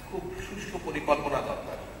খুব সুষ্ঠু পরিকল্পনা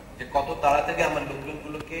দরকার যে কত তাড়াতাড়ি আমার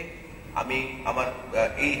লোকজনগুলোকে আমি আমার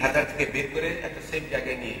এই হাজার থেকে বের করে একটা সেফ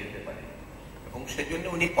জায়গায় নিয়ে যেতে পারি। এবং সেজন্য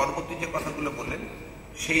উনি পরবর্তী যে কথাগুলো বললেন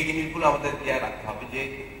সেই জিনিসগুলো আমাদের খেয়াল রাখতে হবে যে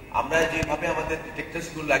আমরা যেভাবে আমাদের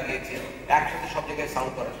ডিটেক্টরসগুলো লাগিয়েছি একসাথে সব জায়গায়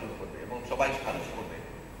সাউন্ড করা শুরু করবে এবং সবাই সাহস করবে,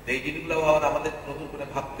 এই জিনিসগুলো আবার আমাদের নতুন করে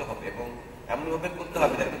ভাবতে হবে এবং এমনভাবে করতে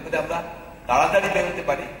হবে যাতে করে আমরা তাড়াতাড়ি বেরোতে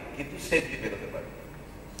পারি কিন্তু সেফলি বেরোতে পারি।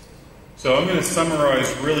 So I'm going to summarize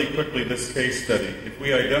really quickly this case study. If we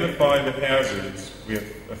identify the hazards, we have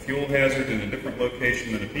a fuel hazard in a different location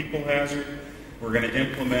than a people hazard. We're going to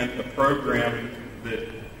implement a program that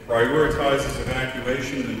prioritizes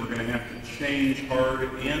evacuation, and we're going to have to change hard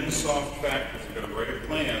and soft factors. We've got to write a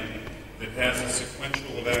plan that has a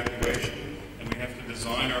sequential evacuation, and we have to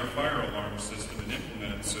design our fire alarm system and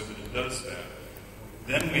implement it so that it does that.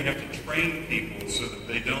 Then we have to train people so that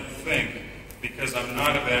they don't think, because I'm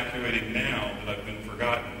not evacuating now, that I've been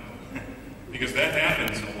forgotten. Because that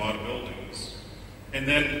happens in a lot of buildings. And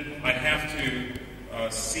then I have to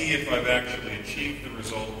see if I've actually achieved the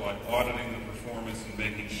result by auditing the performance and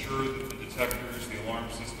making sure that the detectors, the alarm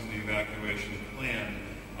system, the evacuation plan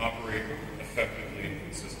operate effectively and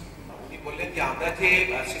consistently. উনি বললেন যে আমরা যে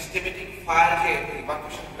systematic fire যে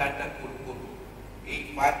evacuation প্ল্যানটা করব, এই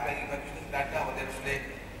fire evacuation প্ল্যানটা আমাদের আসলে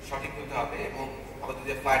সঠিক হতে হবে এবং আমাদের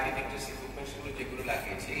যে ফায়ার ডিটেক্টরস ইকুইপমেন্টসগুলো যেগুলো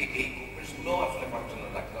লাগিয়েছি এই ইকুইপমেন্টসগুলো আসলে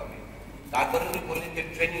ফাংশনাল রাখতে হবে। তারপরে উনি বললেন যে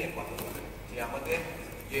ট্রেনিং এর কথা বলেন যে আমাদের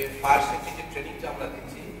যে ফায়ার সেফটি যে ট্রেনিংটা আমরা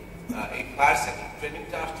দিচ্ছি এই ফায়ার সেফটি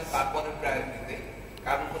ট্রেনিংটা আসছে তারপরে প্রায়োরিটিতে,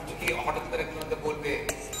 কারণ হচ্ছে কি হঠাৎ করে একজন হয়তো বলবে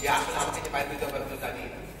যে আসলে আমাকে যে বাইরে যাওয়া হয়তো জানি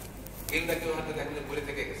না, কেউ না কেউ হয়তো দেখলে বলে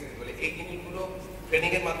থেকে গেছে বলে এই জিনিসগুলো ট্রেনিং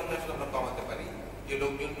এর মাধ্যমে আসলে আমরা কমাতে পারি যে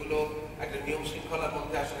লোকজনগুলো একটা নিয়ম শৃঙ্খলার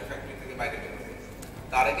মধ্যে আসলে ফ্যাক্টরি থেকে বাইরে বেরোবে।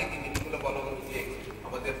 তার আগে যে জিনিসগুলো বলা হলো যে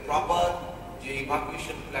আমাদের প্রপার যে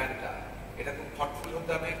ইভাকুয়েশন প্ল্যানটা এটা খুব থটফুল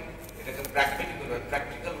হতে হবে, এটাকে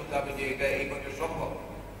প্র্যাকটিক্যাল হতে করতে হবে যে এটা এই পয়েন্টে সম্ভব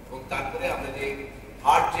এবং তারপরে আমরা যে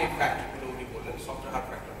হার্ড যে ফ্যাক্টরগুলো উনি বললেন সফটওয়্যার হার্ড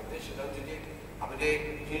ফ্যাক্টর মধ্যে সেটা হচ্ছে যে আমরা যে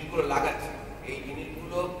জিনিসগুলো লাগাচ্ছি এই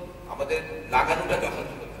জিনিসগুলো আমাদের লাগানোটা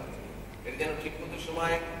যথাযথ করতে হবে এটা যেন ঠিক মতো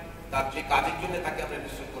সময় তার যে কাজের জন্য তাকে আমরা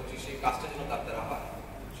নিশ্চয় করছি সেই কাজটা যেন তার দ্বারা হয়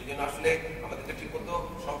সেই জন্য আসলে আমাদেরকে ঠিক মতো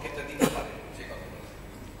সংকেতটা দিতে পারে সেই কথা।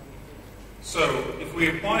 So, if we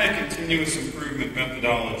apply a continuous improvement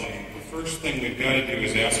methodology, the first thing we've got to do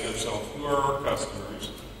is ask ourselves, who are our customers?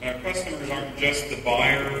 And our customers aren't just the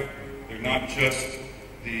buyer, they're not just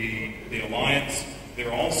the alliance,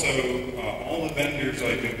 they're also all the vendors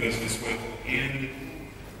I do business with and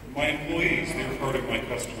my employees. They're part of my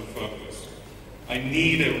customer focus. I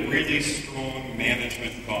need a really strong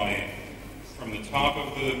management buy-in from the top of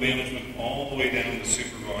the management all the way down to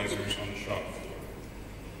supervisors on the shop floor.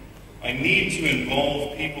 I need to involve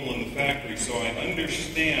people in the factory so I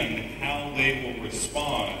understand how they will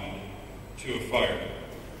respond to a fire.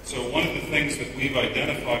 So one of the things that we've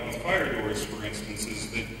identified with fire doors, for instance, is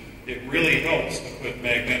that it really helps to put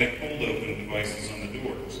magnetic hold-open devices on the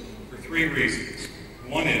doors for 3 reasons.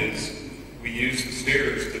 One is we use the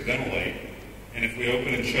stairs to ventilate, and if we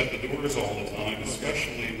open and shut the doors all the time,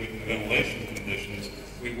 especially with the ventilation conditions,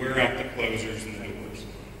 we wear out the closers and the doors.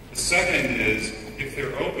 The second is, if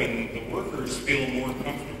they're open, the workers feel more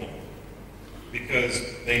comfortable because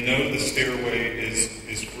they know the stairway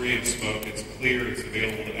is free of smoke, it's clear, it's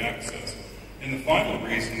available to access. And the final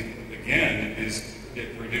reason, again, is it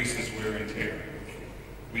reduces wear and tear.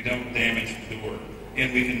 We don't damage the door, and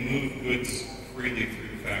we can move goods freely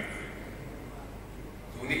through the factory.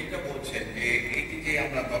 উনি যেটা বলছেন যে এইটি যে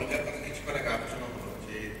আমরা দরজার কথা কিছুক্ষণ আগে আলোচনা করলাম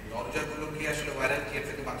যে দরজাগুলো কি আসলে ওয়ারেন্টি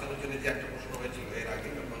থেকে বাঁচানোর জন্য যে একটা প্রশ্ন হয়েছিল এর আগে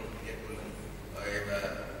যখন ইয়ে করলেন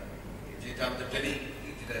যেটা আমাদের ট্রেনিং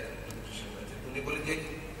যেটা উনি বলেন যে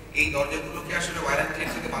এই দরজাগুলোকে আসলে ওয়ারেন্টি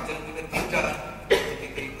থেকে বাঁচানোর জন্য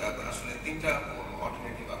তিনটা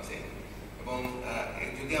অল্টারনেটিভ আছে এবং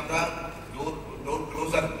যদি আমরা ডোর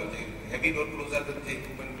ক্লোজারগুলো যে হেভি ডোর ক্লোজার যে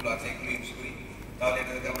ইকুইপমেন্টগুলো আছে এগুলো ইউজ করি তাহলে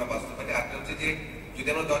এটা থেকে আমরা বাঁচতে পারি। আরেকটা হচ্ছে যে যদি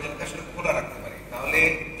আমরা দরজাটাকে আসলে খোলা রাখতে পারি তাহলে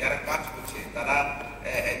যারা কাজ করছে তারা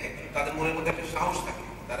তাদের মনের মধ্যে একটা সাহস থাকে,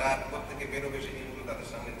 তারা ঘর থেকে বেরোবে সেই জিনিসগুলো তাদের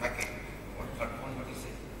সামনে থাকে।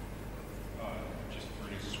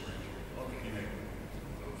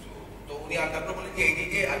 তো উনি তারপরে বলেন যে এই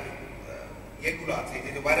যে ইয়েগুলো আছে যে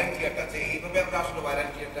ওয়ারেন্টিয়ারটা আছে এইভাবে আমরা আসলে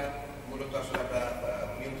ওয়ারেন্টিয়ারটা মূলত আসলে আমরা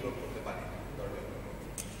নিয়ন্ত্রণ করতে পারি।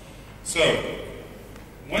 So,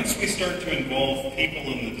 once we start to involve people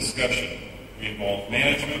in the discussion, we involve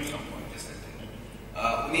management.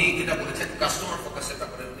 উনি যেটা বলেছেন কাস্টমার ফোকাসের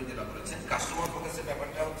ব্যাপারে উনি যেটা বলেছেন কাস্টমার ফোকাসের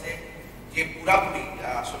ব্যাপারটা হচ্ছে যে পুরাপুরি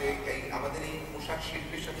আসলে এই আমাদের এই পোশাক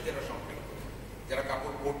শিল্পের সাথে যারা সম্পৃক্ত, যারা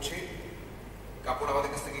কাপড় পরছে, কাপড়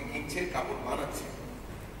আমাদের কাছ থেকে কিনছে, কাপড় বানাচ্ছে,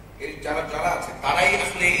 এর যারা আছে তারাই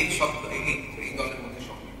আসলে এই সব এই দলের মধ্যে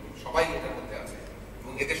সম্পৃক্ত, সবাই এটার মধ্যে আছে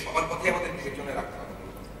এবং এদের সবার কথাই আমাদের বিবেচনায় রাখতে হবে।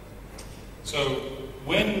 So,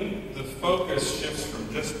 when the focus shifts from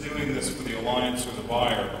just doing this for the alliance or the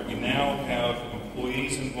buyer, we now have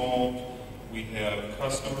employees involved, we have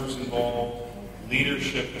customers involved,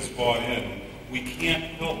 leadership is bought in. We can't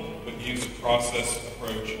help but use a process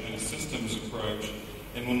approach and a systems approach,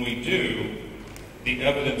 and when we do, the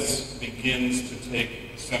evidence begins to take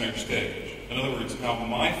center stage. In other words, how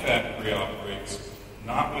my factory operates,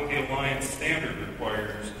 not what the alliance standard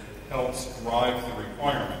requires, helps drive the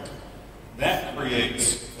requirement. That creates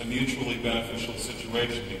a mutually beneficial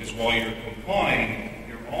situation because while you're complying,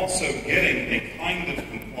 you're also getting a kind of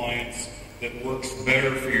compliance that works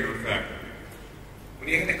better for your factory. উনি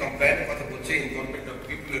এখানে কমপ্লায়েন্টের কথা বলছে, involvement of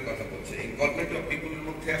পিপলের কথা বলছে। Involvement of পিপলের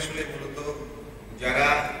মধ্যে আসলে মূলত যারা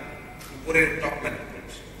উপরের টপ ম্যানেজমেন্ট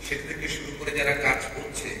সেটা থেকে শুরু করে যারা কাজ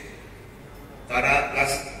করছে তারা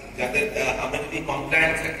প্লাস যাদের আমরা যদি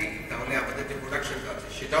কমপ্লায়েন্ট থাকি তাহলে আমাদের যে প্রোডাকশনটা আছে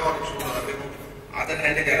সেটাও অনেক সুন্দর হবে এবং আদার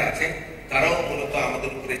হ্যান্ডে যারা আছে তারাও মূলত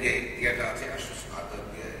আমাদের উপরে যে ইয়েটা আছে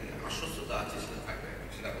আশ্বস্ততা আছে সেটা থাকবে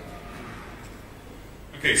সেটা বলছে।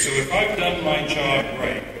 Okay, so if I've done my job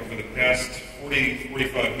right over the past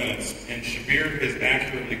 40-45 minutes and Shabbir has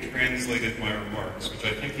accurately translated my remarks, which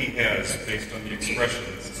I think he has based on the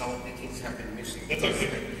expressions. Some of the things have been missing. That's okay.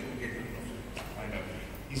 I know.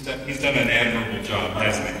 He's done an admirable job,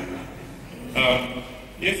 hasn't he?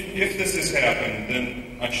 If this has happened, then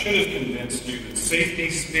I should have convinced you that safety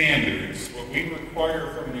standards, what we require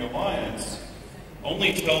from the alliance,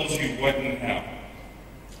 only tells you what and how.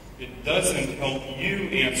 It doesn't help you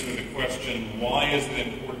answer the question, why is it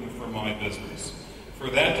important for my business? For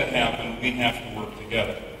that to happen, we have to work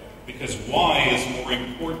together. Because why is more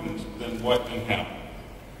important than what and how.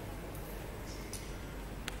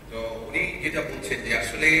 So, যেটা বলছেন যে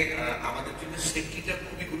আসলে আমাদের জন্য সেফটিটা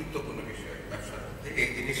খুবই গুরুত্বপূর্ণ বিষয় ব্যবসার মধ্যে। এই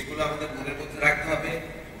জিনিসগুলো আমাদের মনের মধ্যে রাখতে হবে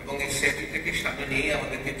এবং এই সেফটিটাকে সামনে নিয়ে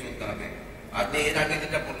আমাদেরকে চলতে হবে। আপনি এর আগে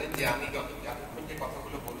যেটা বললেন যে আমি যতক্ষণ যে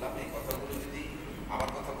কথাগুলো বললাম এই কথাগুলো যদি আমার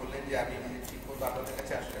কথা বললেন যে আমি ঠিক মতো আপনাদের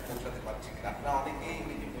কাছে আসলে পৌঁছাতে পারছি কিনা, আপনারা অনেকেই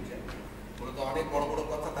নিজে বোঝেন মূলত অনেক বড় বড়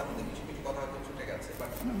কথা, তার মধ্যে কিছু কিছু কথা হয়তো ছুটে গেছে,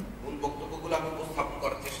 বাট মূল বক্তব্যগুলো আমি উপস্থাপন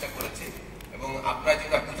করার চেষ্টা করেছি এবং আপনারা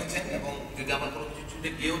যেটা বুঝেছেন এবং যদি আমার কোনো কিছু ছুটে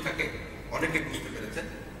গিয়েও থাকে অনেকে বুঝতে পেরেছেন।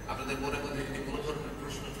 আপনাদের মনের মধ্যে যদি কোনো ধরনের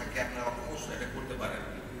প্রশ্ন থাকে আপনারা অবশ্যই এটা করতে পারেন।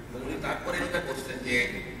 উনি তারপরে যেটা বলছেন যে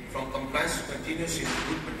from compliance two continuous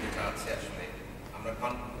improvement যেটা আছে, আসলে আমরা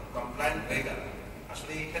কমপ্লায়েন্ট হয়ে গেলাম,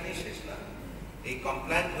 আসলে এখানেই শেষ না। এই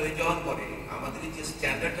কমপ্লায়েন্ট হয়ে যাওয়ার পরে আমাদের যে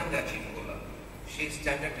স্ট্যান্ডার্ডটা আমরা অ্যাচিভ করলাম সেই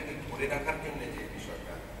স্ট্যান্ডার্ডটাকে ধরে রাখার জন্য যে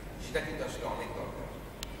বিষয়টা সেটা কিন্তু আসলে অনেক দরকার,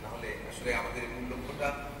 নাহলে আসলে আমাদের মূল লক্ষ্যটা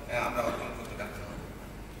আমরা অর্জন করতে পারতে হবে।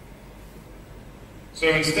 So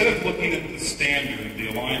instead of looking at the standard, the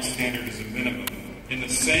alliance standard as a minimum, in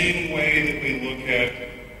the same way that we look at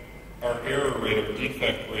our error rate or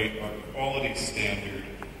defect rate, our quality standard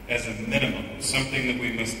as a minimum, something that we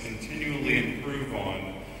must continually improve on,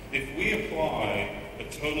 if we apply a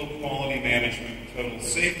total quality management, total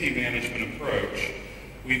safety management approach,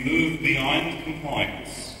 we move beyond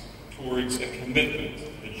compliance towards a commitment,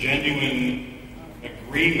 a genuine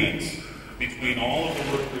agreement between all of the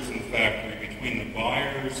workers in the factory, between the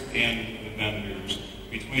buyers and the vendors,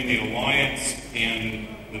 between the alliance and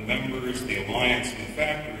the members, the alliance and the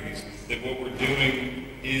factories, that what we're doing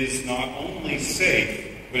is not only safe,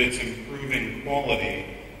 but it's improving quality.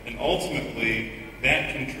 And ultimately, that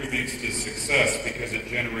contributes to success because it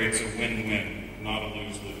generates a win-win, not a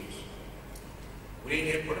lose-lose. উনি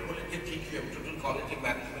এরপরে বলেন যে TQM, total quality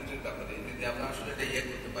ম্যানেজমেন্টের ব্যাপারে যদি আমরা আসলে এটা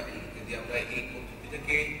করতে পারি, যদি আমরা এই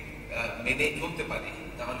পদ্ধতিটাকে মেনে চলতে পারি,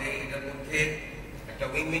 তাহলে এটার মধ্যে একটা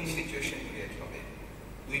উইন-উইন সিচুয়েশন ক্রিয়েট হবে।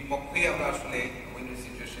 দুই পক্ষেই আমরা আসলে উইন-উইন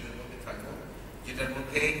সিচুয়েশনের মধ্যে থাকবো, যেটার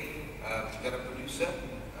মধ্যে যারা প্রডিউসার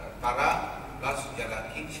তারা প্লাস যারা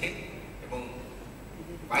কিনছে এবং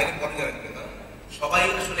বাইরে পরে যারা ক্রেতা সবাই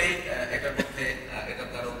আসলে এটার মধ্যে এটার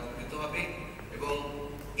দ্বারা উপকৃত হবে। এবং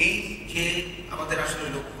এই যে আমাদের আসলে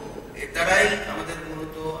লক্ষ্য, এর দ্বারাই আমাদের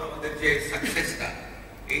মূলত আমাদের যে সাকসেসটা,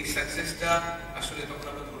 এই সাকসেসটা আসলে তখন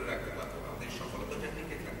আমরা ধরে রাখতে পারবো। আমাদের সফলতাটা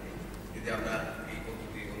টিকে থাকবে যদি আমরা এই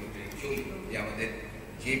পদ্ধতি অনুযায়ী চলি, যে আমাদের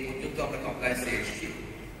যে পর্যন্ত আমরা কমপ্লায়েন্সে এসেছি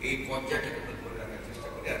এই পর্যায়টাকে আমরা ধরে রাখার চেষ্টা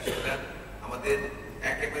করি। আর সেটা আমাদের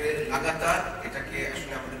একেবারে লাগাতার এটাকে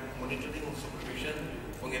আসলে আমাদের মনিটরিং ও সুপারভিশন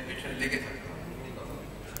এবং এর পেছনে লেগে থাকতে হবে।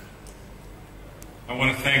 I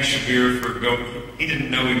want to thank Shabbir for going. He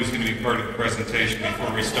didn't know he was going to be part of the presentation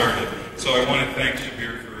before we started. So I want to thank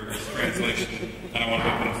Shabbir for his translation, and I want to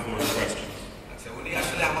open the floor to questions. আচ্ছা, উনি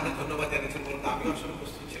আসলে আমাদের ধন্যবাদ জানিয়েছেন, বলতে আমি আসলে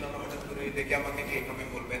প্রস্তুত ছিলাম না, হঠাৎ করে দেখে আমাকে এইভাবে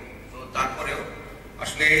বলবেন। তো তারপরেও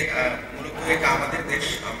আসলে মূলত এটা আমাদের দেশ,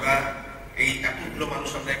 আমরা এই এতগুলো মানুষ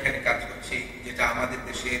আমরা এখানে কাজ করছি, যেটা আমাদের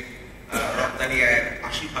দেশের রপ্তানি আয়ের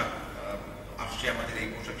 80% আসছে আমাদের এই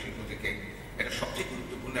পোশাক শিল্প থেকে। এটা সবচেয়ে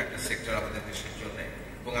গুরুত্বপূর্ণ একটা সেক্টর আমাদের দেশের জন্য,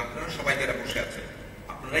 এবং আপনারা সবাই যারা বসে আছেন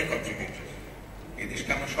আপনারাই কন্ট্রিবিউটর। এই দেশকে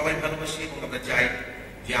আমরা সবাই ভালোবাসি এবং আমরা চাই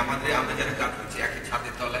যে আমরা যারা কাজ করছি একই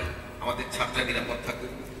ছাদের তলায় আমাদের ছাদটা নিরাপদ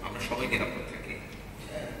থাকুক, আমরা সবাই নিরাপদ থাকি।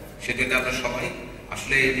 সেজন্য আমরা সবাই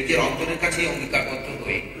আসলে নিজের অন্তরের কাছেই অঙ্গীকারবদ্ধ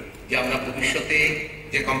হই যে আমরা ভবিষ্যতে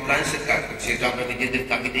যে কমপ্লায়েন্সের কাজ করছি এটা আমরা নিজেদের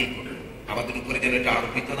তাগিদেই করি, আমাদের উপরে যেন এটা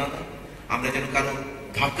আরোপিত না হয়, আমরা যেন কারো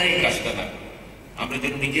ধাক্কায় এই কাজটা না করি, আমরা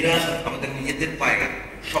যেন নিজেরা আমাদের নিজেদের পায়ে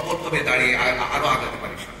সফলভাবে দাঁড়িয়ে আরো আগাতে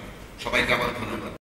পারি। সবাইকে আমার ধন্যবাদ।